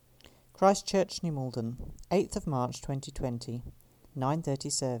Christchurch, New Malden, 8th of March 2020, 9:30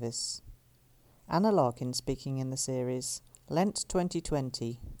 service. Anna Larkin speaking in the series Lent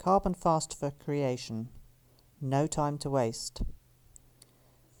 2020, Carbon Fast for Creation, No Time to Waste.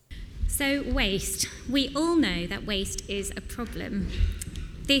 So waste. We all know that waste is a problem.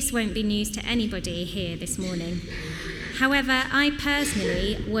 This won't be news to anybody here this morning. However, I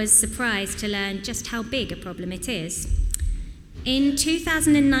personally was surprised to learn just how big a problem it is. In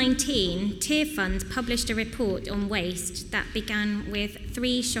 2019, Tear Fund published a report on waste that began with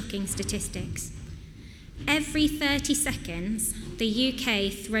 3 shocking statistics. Every 30 seconds, the UK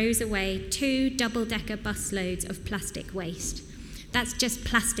throws away 2 double-decker bus loads of plastic waste. That's just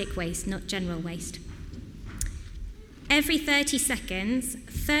plastic waste, not general waste. Every 30 seconds,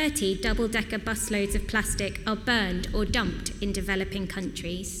 30 double-decker bus loads of plastic are burned or dumped in developing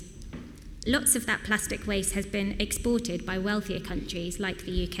countries. Lots of that plastic waste has been exported by wealthier countries like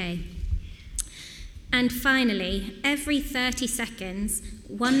the UK. And finally, every 30 seconds,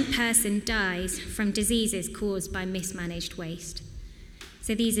 1 person dies from diseases caused by mismanaged waste.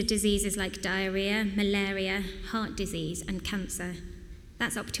 So these are diseases like diarrhea, malaria, heart disease, and cancer.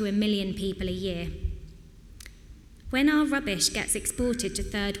 That's up to 1 million people a year. When our rubbish gets exported to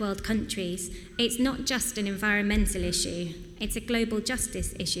third world countries, it's not just an environmental issue, it's a global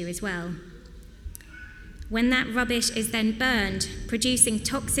justice issue as well. When that rubbish is then burned, producing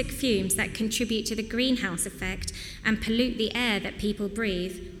toxic fumes that contribute to the greenhouse effect and pollute the air that people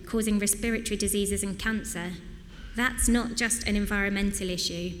breathe, causing respiratory diseases and cancer, that's not just an environmental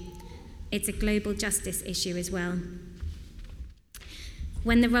issue, it's a global justice issue as well.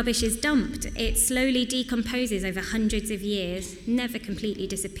 When the rubbish is dumped, it slowly decomposes over hundreds of years, never completely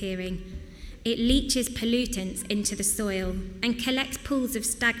disappearing. It leaches pollutants into the soil and collects pools of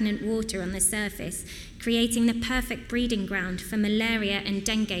stagnant water on the surface, creating the perfect breeding ground for malaria and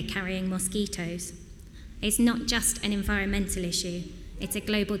dengue-carrying mosquitoes. It's not just an environmental issue, it's a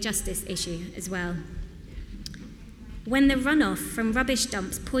global justice issue as well. When the runoff from rubbish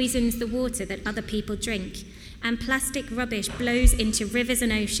dumps poisons the water that other people drink, and plastic rubbish blows into rivers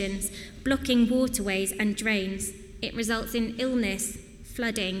and oceans, blocking waterways and drains, it results in illness,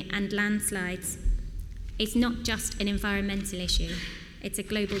 flooding, and landslides. It's not just an environmental issue, it's a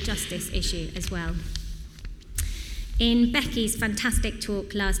global justice issue as well. In Becky's fantastic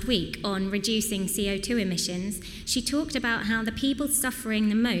talk last week on reducing CO2 emissions, she talked about how the people suffering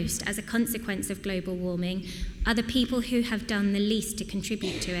the most as a consequence of global warming are the people who have done the least to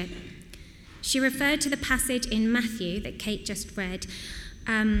contribute to it. She referred to the passage in Matthew that Kate just read,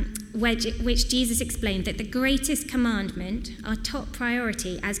 which Jesus explained that the greatest commandment, our top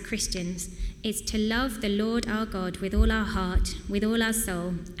priority as Christians, is to love the Lord our God with all our heart, with all our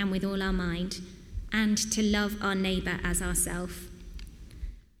soul, and with all our mind, and to love our neighbour as ourselves.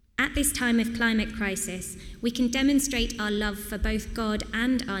 At this time of climate crisis, we can demonstrate our love for both God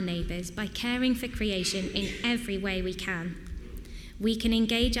and our neighbours by caring for creation in every way we can. We can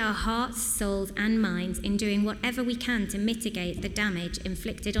engage our hearts, souls, and minds in doing whatever we can to mitigate the damage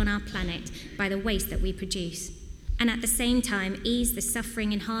inflicted on our planet by the waste that we produce, and at the same time ease the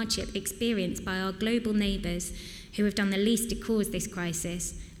suffering and hardship experienced by our global neighbours who have done the least to cause this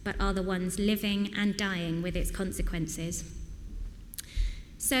crisis, but are the ones living and dying with its consequences.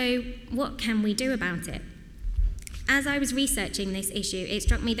 So, what can we do about it? As I was researching this issue, it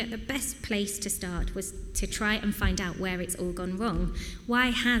struck me that the best place to start was to try and find out where it's all gone wrong. Why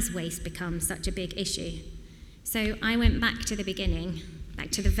has waste become such a big issue? So I went back to the beginning,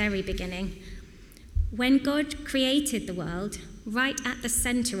 back to the very beginning. When God created the world, right at the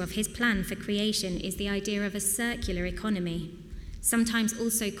centre of his plan for creation is the idea of a circular economy, sometimes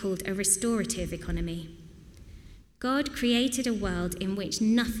also called a restorative economy. God created a world in which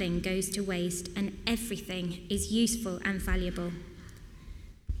nothing goes to waste and everything is useful and valuable.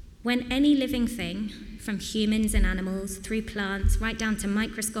 When any living thing, from humans and animals through plants right down to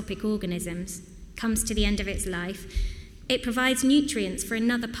microscopic organisms, comes to the end of its life, it provides nutrients for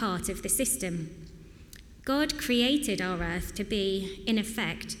another part of the system. God created our earth to be, in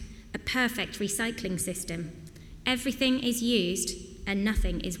effect, a perfect recycling system. Everything is used and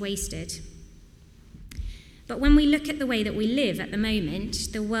nothing is wasted. But when we look at the way that we live at the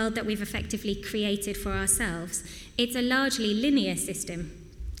moment, the world that we've effectively created for ourselves, it's a largely linear system.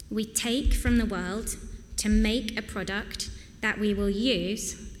 We take from the world to make a product that we will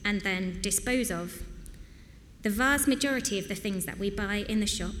use and then dispose of. The vast majority of the things that we buy in the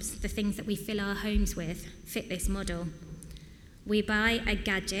shops, the things that we fill our homes with, fit this model. We buy a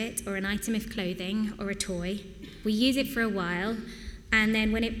gadget or an item of clothing or a toy, we use it for a while, and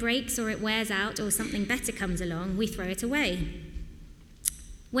then when it breaks or it wears out or something better comes along, we throw it away.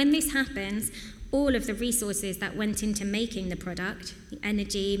 When this happens, all of the resources that went into making the product, the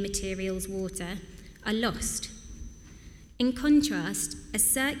energy, materials, water, are lost. In contrast, a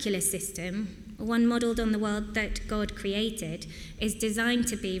circular system, one modelled on the world that God created, is designed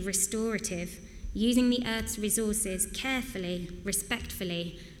to be restorative, using the Earth's resources carefully,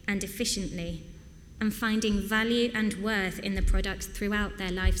 respectfully, and efficiently, and finding value and worth in the products throughout their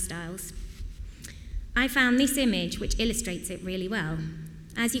lifestyles. I found this image which illustrates it really well.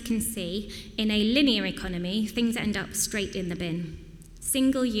 As you can see, in a linear economy, things end up straight in the bin.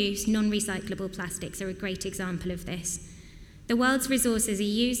 Single-use, non-recyclable plastics are a great example of this. The world's resources are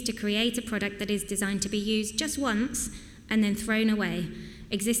used to create a product that is designed to be used just once and then thrown away,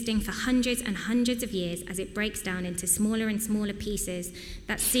 existing for hundreds and hundreds of years as it breaks down into smaller and smaller pieces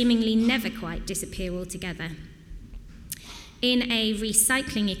that seemingly never quite disappear altogether. In a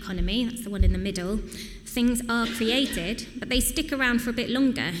recycling economy, that's the one in the middle, things are created, but they stick around for a bit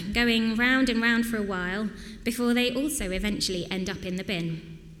longer, going round and round for a while, before they also eventually end up in the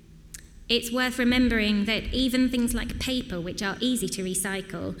bin. It's worth remembering that even things like paper, which are easy to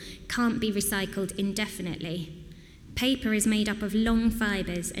recycle, can't be recycled indefinitely. Paper is made up of long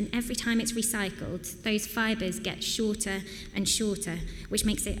fibres, and every time it's recycled, those fibres get shorter and shorter, which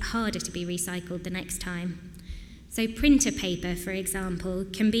makes it harder to be recycled the next time. So printer paper, for example,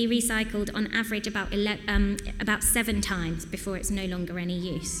 can be recycled on average about 7 times before it's no longer any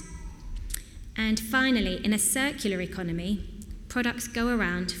use. And finally, in a circular economy, products go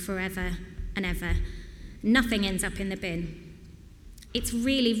around forever and ever. Nothing ends up in the bin. It's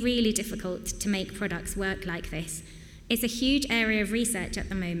really, really difficult to make products work like this. It's a huge area of research at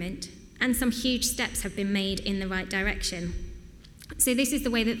the moment, and some huge steps have been made in the right direction. So this is the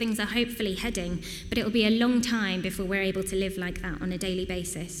way that things are hopefully heading, but it will be a long time before we're able to live like that on a daily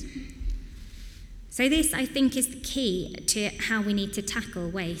basis. So this, I think, is the key to how we need to tackle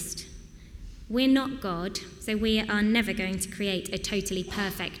waste. We're not God, so we are never going to create a totally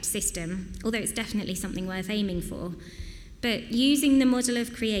perfect system, although it's definitely something worth aiming for. But using the model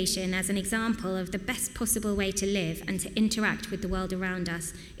of creation as an example of the best possible way to live and to interact with the world around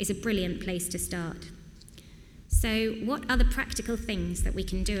us is a brilliant place to start. So what are the practical things that we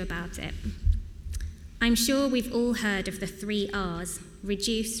can do about it? I'm sure we've all heard of the 3 R's: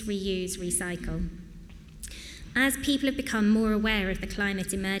 reduce, reuse, recycle. As people have become more aware of the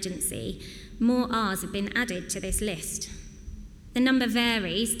climate emergency, more R's have been added to this list. The number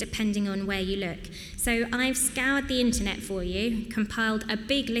varies depending on where you look. So I've scoured the internet for you, compiled a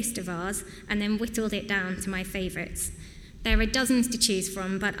big list of R's, and then whittled it down to my favourites. There are dozens to choose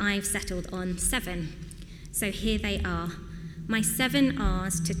from, but I've settled on 7. So here they are, my 7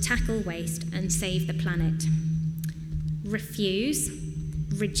 R's to tackle waste and save the planet. Refuse,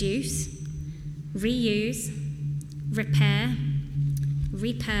 reduce, reuse, repair,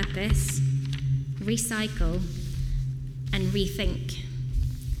 repurpose, recycle, and rethink.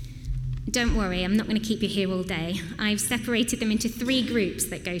 Don't worry, I'm not going to keep you here all day. I've separated them into 3 groups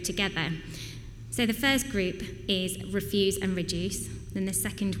that go together. So the first group is refuse and reduce, then the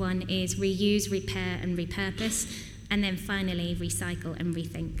second one is reuse, repair, and repurpose, and then finally recycle and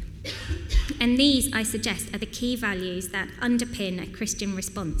rethink. And these, I suggest, are the key values that underpin a Christian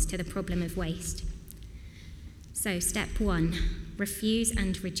response to the problem of waste. So step 1, refuse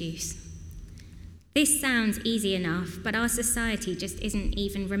and reduce. This sounds easy enough, but our society just isn't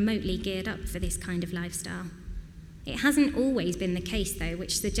even remotely geared up for this kind of lifestyle. It hasn't always been the case, though,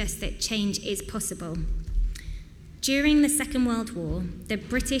 which suggests that change is possible. During the Second World War, the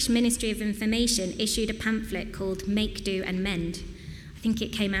British Ministry of Information issued a pamphlet called Make, Do and Mend. I think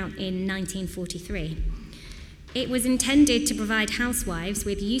it came out in 1943. It was intended to provide housewives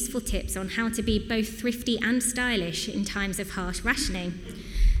with useful tips on how to be both thrifty and stylish in times of harsh rationing.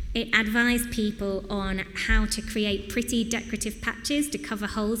 It advised people on how to create pretty decorative patches to cover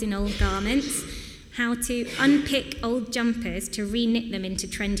holes in old garments, how to unpick old jumpers to re-knit them into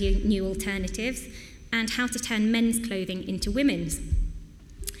trendy new alternatives, and how to turn men's clothing into women's.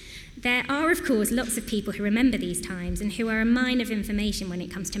 There are, of course, lots of people who remember these times and who are a mine of information when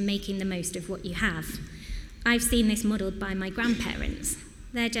it comes to making the most of what you have. I've seen this modelled by my grandparents.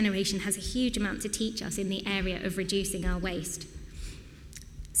 Their generation has a huge amount to teach us in the area of reducing our waste.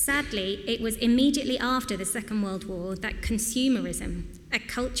 Sadly, it was immediately after the Second World War that consumerism, a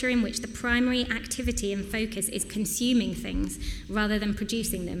culture in which the primary activity and focus is consuming things rather than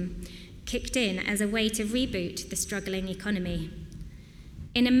producing them, kicked in as a way to reboot the struggling economy.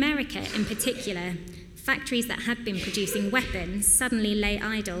 In America, in particular, factories that had been producing weapons suddenly lay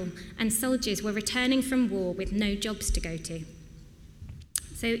idle, and soldiers were returning from war with no jobs to go to.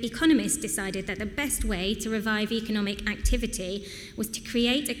 So economists decided that the best way to revive economic activity was to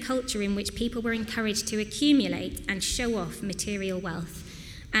create a culture in which people were encouraged to accumulate and show off material wealth.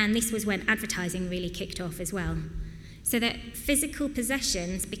 And this was when advertising really kicked off as well. So that physical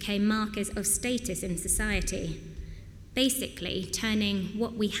possessions became markers of status in society, basically turning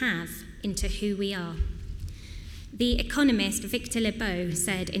what we have into who we are. The economist Victor Lebow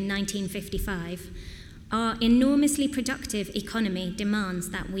said in 1955, "Our enormously productive economy demands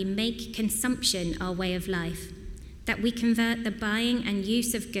that we make consumption our way of life, that we convert the buying and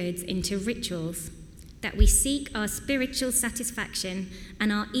use of goods into rituals, that we seek our spiritual satisfaction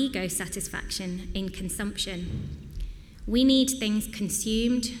and our ego satisfaction in consumption. We need things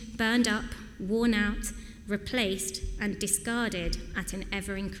consumed, burned up, worn out, replaced, and discarded at an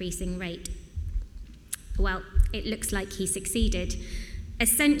ever-increasing rate." Well, it looks like he succeeded.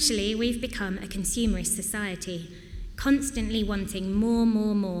 Essentially, we've become a consumerist society, constantly wanting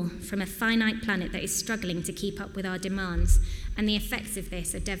more from a finite planet that is struggling to keep up with our demands, and the effects of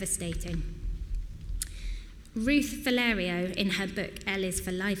this are devastating. Ruth Valerio, in her book L is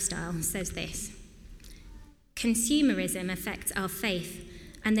for Lifestyle, says this: "Consumerism affects our faith,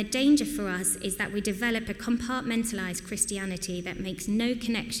 and the danger for us is that we develop a compartmentalized Christianity that makes no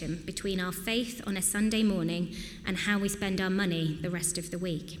connection between our faith on a Sunday morning and how we spend our money the rest of the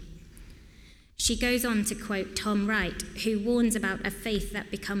week." She goes on to quote Tom Wright, who warns about a faith that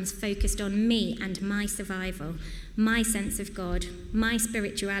becomes focused on me and my survival, my sense of God, my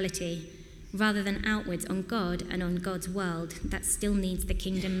spirituality, rather than outwards on God and on God's world that still needs the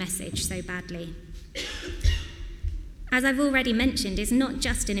kingdom message so badly. As I've already mentioned, it's not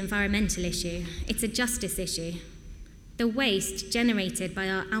just an environmental issue, it's a justice issue. The waste generated by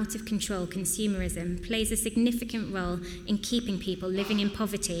our out-of-control consumerism plays a significant role in keeping people living in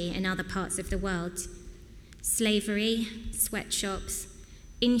poverty in other parts of the world. Slavery, sweatshops,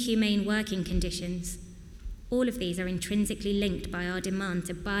 inhumane working conditions, all of these are intrinsically linked by our demand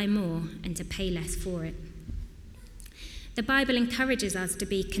to buy more and to pay less for it. The Bible encourages us to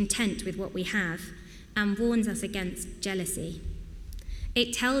be content with what we have and warns us against jealousy.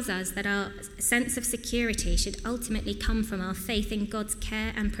 It tells us that our sense of security should ultimately come from our faith in God's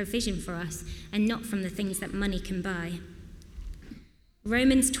care and provision for us, and not from the things that money can buy.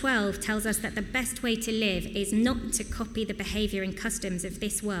 Romans 12 tells us that the best way to live is not to copy the behavior and customs of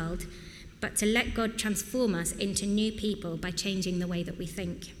this world, but to let God transform us into new people by changing the way that we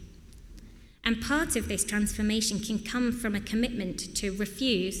think. And part of this transformation can come from a commitment to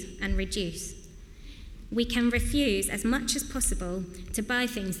refuse and reduce. We can refuse as much as possible to buy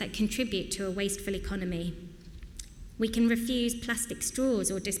things that contribute to a wasteful economy. We can refuse plastic straws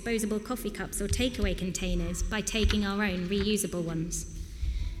or disposable coffee cups or takeaway containers by taking our own reusable ones.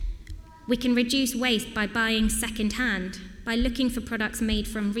 We can reduce waste by buying second-hand, by looking for products made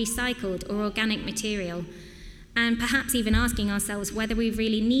from recycled or organic material, and perhaps even asking ourselves whether we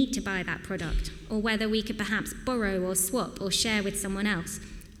really need to buy that product, or whether we could perhaps borrow or swap or share with someone else,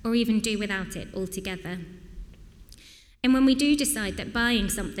 or even do without it altogether. And when we do decide that buying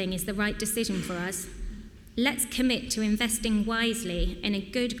something is the right decision for us, let's commit to investing wisely in a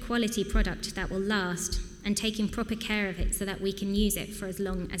good quality product that will last and taking proper care of it so that we can use it for as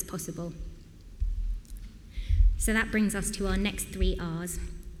long as possible. So that brings us to our next 3 R's: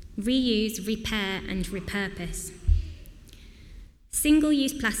 reuse, repair, and repurpose.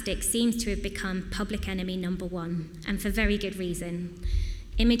 Single-use plastic seems to have become public enemy number 1, and for very good reason.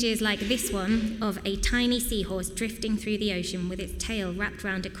 Images like this one of a tiny seahorse drifting through the ocean with its tail wrapped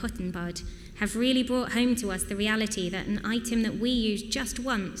around a cotton bud have really brought home to us the reality that an item that we use just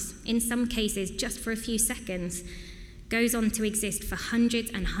once, in some cases just for a few seconds, goes on to exist for hundreds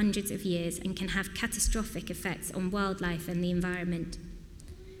and hundreds of years and can have catastrophic effects on wildlife and the environment.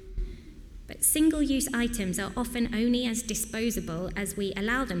 But single-use items are often only as disposable as we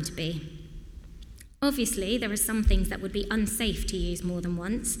allow them to be. Obviously, there are some things that would be unsafe to use more than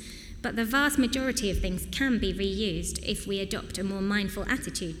once, but the vast majority of things can be reused if we adopt a more mindful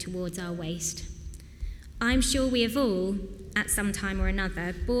attitude towards our waste. I'm sure we have all, at some time or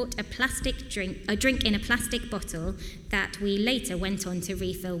another, bought a drink in a plastic bottle that we later went on to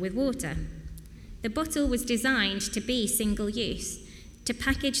refill with water. The bottle was designed to be single-use, to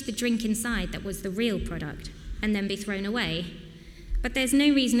package the drink inside that was the real product, and then be thrown away. But there's no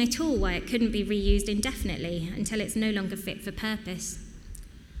reason at all why it couldn't be reused indefinitely until it's no longer fit for purpose.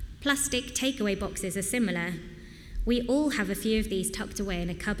 Plastic takeaway boxes are similar. We all have a few of these tucked away in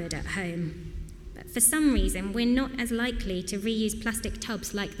a cupboard at home. But for some reason, we're not as likely to reuse plastic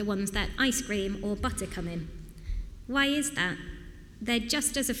tubs like the ones that ice cream or butter come in. Why is that? They're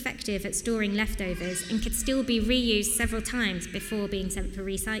just as effective at storing leftovers and could still be reused several times before being sent for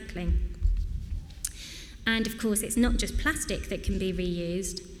recycling. And of course, it's not just plastic that can be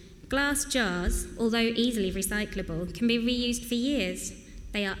reused. Glass jars, although easily recyclable, can be reused for years.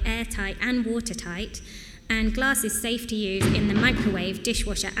 They are airtight and watertight, and glass is safe to use in the microwave,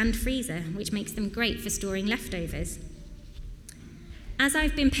 dishwasher, and freezer, which makes them great for storing leftovers. As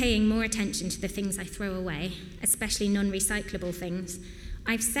I've been paying more attention to the things I throw away, especially non-recyclable things,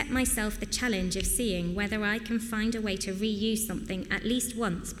 I've set myself the challenge of seeing whether I can find a way to reuse something at least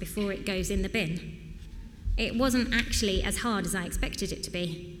once before it goes in the bin. It wasn't actually as hard as I expected it to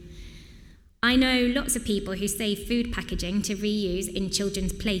be. I know lots of people who save food packaging to reuse in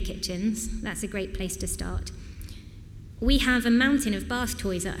children's play kitchens. That's a great place to start. We have a mountain of bath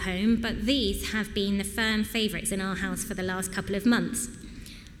toys at home, but these have been the firm favourites in our house for the last couple of months.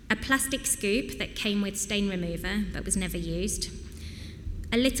 A plastic scoop that came with stain remover but was never used.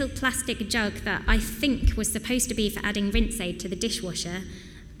 A little plastic jug that I think was supposed to be for adding rinse aid to the dishwasher,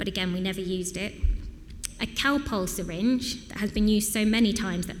 but again, we never used it. A Calpol syringe that has been used so many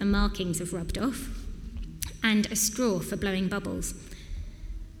times that the markings have rubbed off, and a straw for blowing bubbles.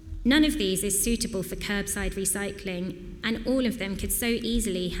 None of these is suitable for curbside recycling, and all of them could so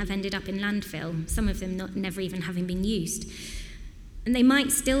easily have ended up in landfill, some of them never even having been used. And they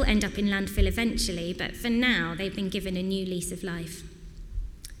might still end up in landfill eventually, but for now they've been given a new lease of life.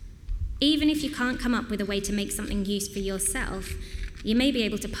 Even if you can't come up with a way to make something used for yourself, you may be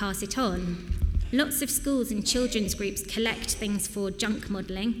able to pass it on. Lots of schools and children's groups collect things for junk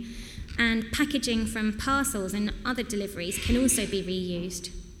modelling, and packaging from parcels and other deliveries can also be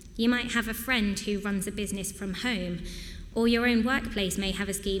reused. You might have a friend who runs a business from home, or your own workplace may have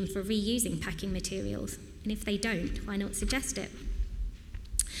a scheme for reusing packing materials, and if they don't, why not suggest it?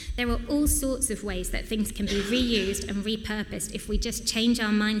 There are all sorts of ways that things can be reused and repurposed if we just change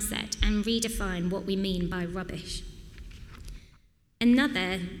our mindset and redefine what we mean by rubbish.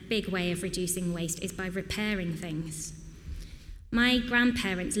 Another big way of reducing waste is by repairing things. My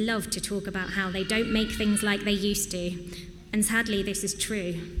grandparents love to talk about how they don't make things like they used to, and sadly this is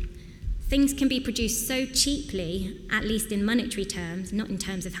true. Things can be produced so cheaply, at least in monetary terms, not in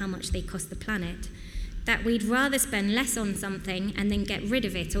terms of how much they cost the planet, that we'd rather spend less on something and then get rid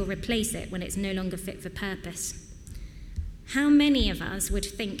of it or replace it when it's no longer fit for purpose. How many of us would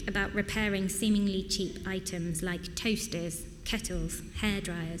think about repairing seemingly cheap items like toasters, kettles,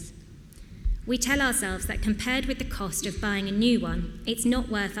 hairdryers? We tell ourselves that compared with the cost of buying a new one, it's not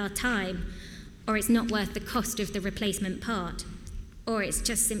worth our time, or it's not worth the cost of the replacement part, or it's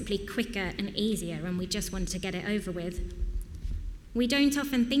just simply quicker and easier and we just want to get it over with. We don't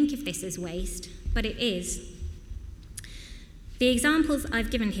often think of this as waste, but it is. The examples I've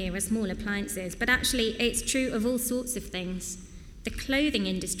given here are small appliances, but actually it's true of all sorts of things. The clothing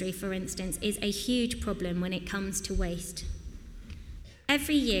industry, for instance, is a huge problem when it comes to waste.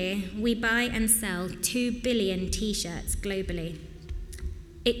 Every year, we buy and sell 2 billion t-shirts globally.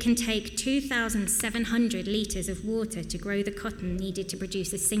 It can take 2,700 litres of water to grow the cotton needed to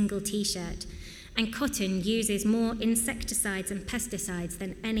produce a single t-shirt, and cotton uses more insecticides and pesticides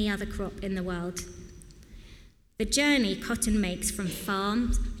than any other crop in the world. The journey cotton makes from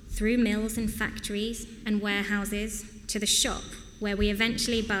farms, through mills and factories and warehouses, to the shop, where we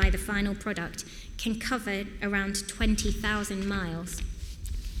eventually buy the final product, can cover around 20,000 miles.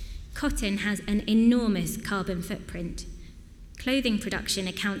 Cotton has an enormous carbon footprint. Clothing production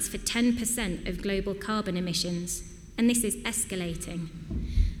accounts for 10% of global carbon emissions, and this is escalating.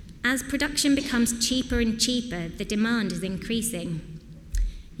 As production becomes cheaper and cheaper, the demand is increasing.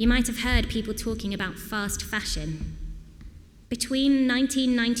 You might have heard people talking about fast fashion. Between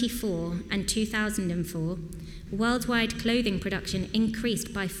 1994 and 2004, worldwide clothing production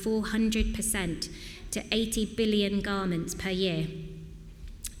increased by 400% to 80 billion garments per year.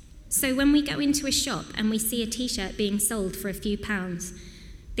 So when we go into a shop and we see a t-shirt being sold for a few pounds,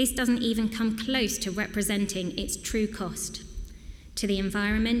 this doesn't even come close to representing its true cost to the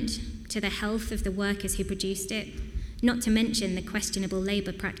environment, to the health of the workers who produced it, not to mention the questionable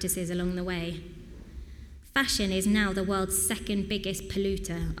labour practices along the way. Fashion is now the world's second biggest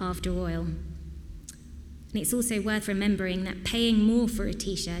polluter after oil. And it's also worth remembering that paying more for a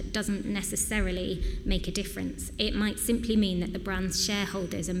t-shirt doesn't necessarily make a difference. It might simply mean that the brand's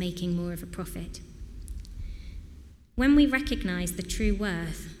shareholders are making more of a profit. When we recognise the true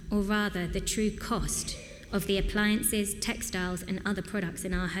worth, or rather the true cost, of the appliances, textiles, and other products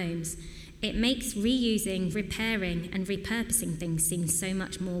in our homes, it makes reusing, repairing, and repurposing things seem so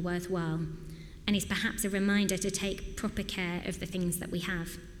much more worthwhile, and is perhaps a reminder to take proper care of the things that we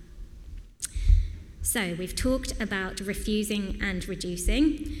have. So we've talked about refusing and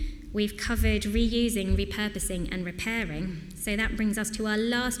reducing. We've covered reusing, repurposing and repairing. So that brings us to our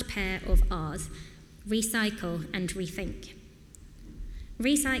last pair of R's, recycle and rethink.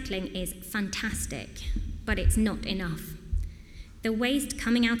 Recycling is fantastic, but it's not enough. The waste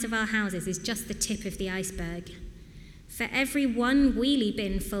coming out of our houses is just the tip of the iceberg. For every one wheelie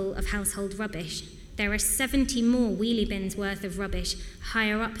bin full of household rubbish, there are 70 more wheelie bins worth of rubbish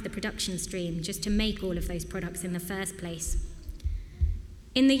higher up the production stream just to make all of those products in the first place.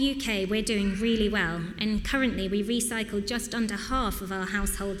 In the UK, we're doing really well, and currently we recycle just under half of our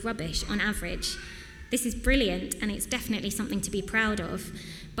household rubbish on average. This is brilliant, and it's definitely something to be proud of,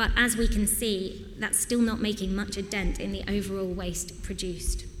 but as we can see, that's still not making much a dent in the overall waste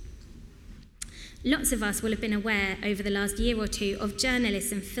produced. Lots of us will have been aware over the last year or two of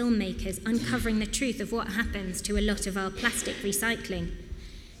journalists and filmmakers uncovering the truth of what happens to a lot of our plastic recycling.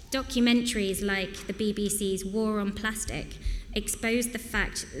 Documentaries like the BBC's War on Plastic exposed the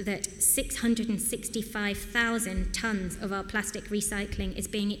fact that 665,000 tonnes of our plastic recycling is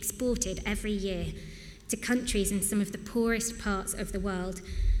being exported every year to countries in some of the poorest parts of the world,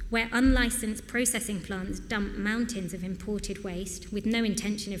 where unlicensed processing plants dump mountains of imported waste with no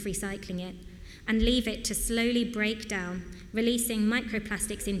intention of recycling it, and leave it to slowly break down, releasing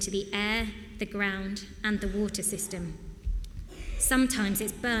microplastics into the air, the ground, and the water system. Sometimes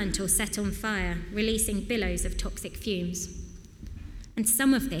it's burnt or set on fire, releasing billows of toxic fumes. And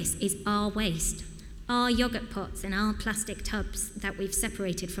some of this is our waste, our yoghurt pots and our plastic tubs that we've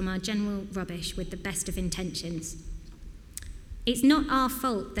separated from our general rubbish with the best of intentions. It's not our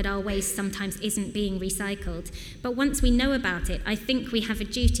fault that our waste sometimes isn't being recycled, but once we know about it, I think we have a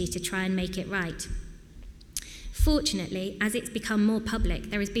duty to try and make it right. Fortunately, as it's become more public,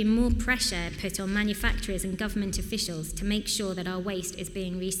 there has been more pressure put on manufacturers and government officials to make sure that our waste is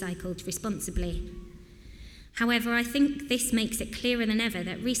being recycled responsibly. However, I think this makes it clearer than ever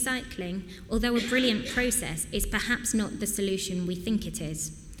that recycling, although a brilliant process, is perhaps not the solution we think it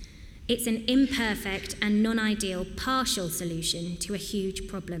is. It's an imperfect and non-ideal partial solution to a huge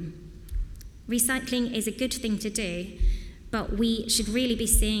problem. Recycling is a good thing to do, but we should really be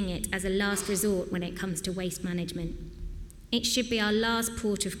seeing it as a last resort when it comes to waste management. It should be our last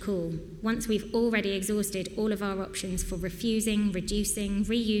port of call, once we've already exhausted all of our options for refusing, reducing,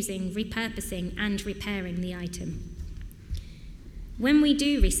 reusing, repurposing, and repairing the item. When we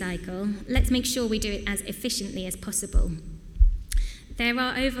do recycle, let's make sure we do it as efficiently as possible. There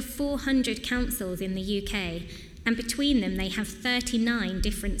are over 400 councils in the UK, and between them they have 39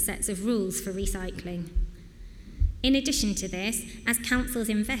 different sets of rules for recycling. In addition to this, as councils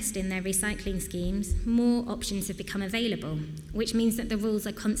invest in their recycling schemes, more options have become available, which means that the rules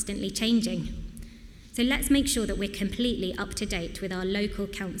are constantly changing. So let's make sure that we're completely up to date with our local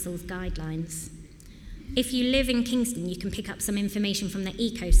council's guidelines. If you live in Kingston, you can pick up some information from the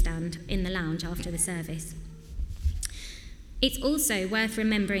Eco Stand in the lounge after the service. It's also worth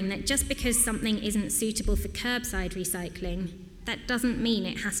remembering that just because something isn't suitable for curbside recycling, that doesn't mean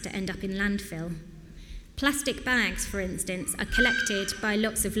it has to end up in landfill. Plastic bags, for instance, are collected by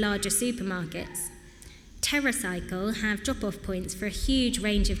lots of larger supermarkets. TerraCycle have drop-off points for a huge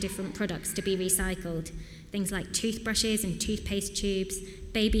range of different products to be recycled. Things like toothbrushes and toothpaste tubes,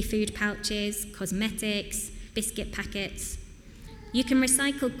 baby food pouches, cosmetics, biscuit packets. You can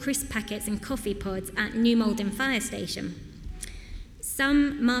recycle crisp packets and coffee pods at New Malden Fire Station.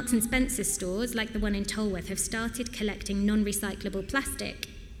 Some Marks & Spencer stores, like the one in Tolworth, have started collecting non-recyclable plastic.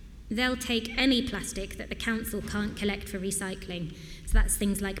 They'll take any plastic that the council can't collect for recycling. So that's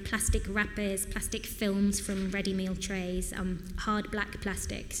things like plastic wrappers, plastic films from ready meal trays, hard black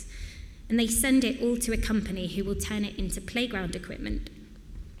plastics. And they send it all to a company who will turn it into playground equipment.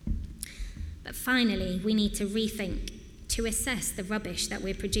 But finally, we need to rethink, to assess the rubbish that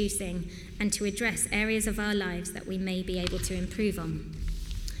we're producing and to address areas of our lives that we may be able to improve on.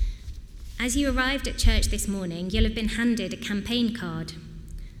 As you arrived at church this morning, you'll have been handed a campaign card.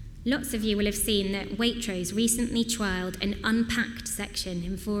 Lots of you will have seen that Waitrose recently trialled an unpacked section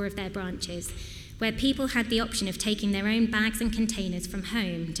in 4 of their branches, where people had the option of taking their own bags and containers from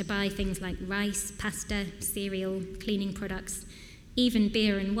home to buy things like rice, pasta, cereal, cleaning products, even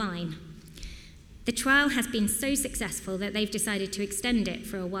beer and wine. The trial has been so successful that they've decided to extend it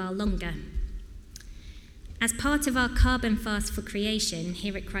for a while longer. As part of our Carbon Fast for Creation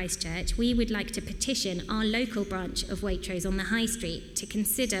here at Christchurch, we would like to petition our local branch of Waitrose on the High Street to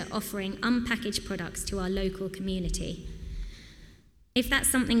consider offering unpackaged products to our local community. If that's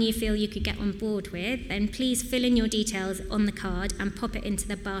something you feel you could get on board with, then please fill in your details on the card and pop it into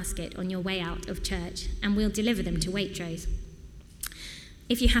the basket on your way out of church, and we'll deliver them to Waitrose.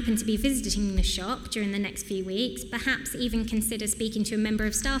 If you happen to be visiting the shop during the next few weeks, perhaps even consider speaking to a member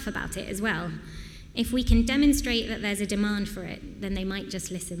of staff about it as well. If we can demonstrate that there's a demand for it, then they might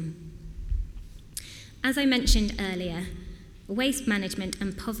just listen. As I mentioned earlier, waste management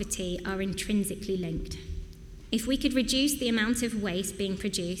and poverty are intrinsically linked. If we could reduce the amount of waste being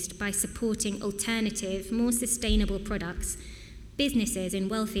produced by supporting alternative, more sustainable products, businesses in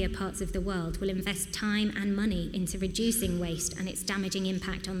wealthier parts of the world will invest time and money into reducing waste and its damaging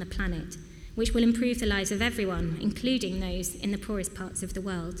impact on the planet, which will improve the lives of everyone, including those in the poorest parts of the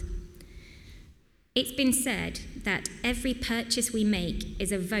world. It's been said that every purchase we make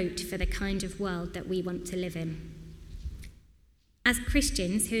is a vote for the kind of world that we want to live in. As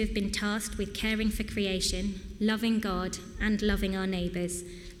Christians who have been tasked with caring for creation, loving God, and loving our neighbours,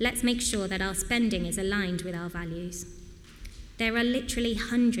 let's make sure that our spending is aligned with our values. There are literally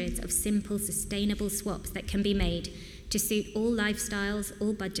hundreds of simple, sustainable swaps that can be made to suit all lifestyles,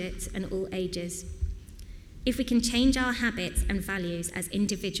 all budgets, and all ages. If we can change our habits and values as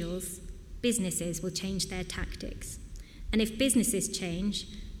individuals, businesses will change their tactics. And if businesses change,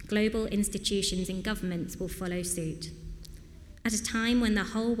 global institutions and governments will follow suit. At a time when the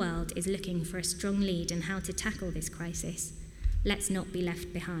whole world is looking for a strong lead in how to tackle this crisis, let's not be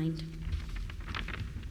left behind.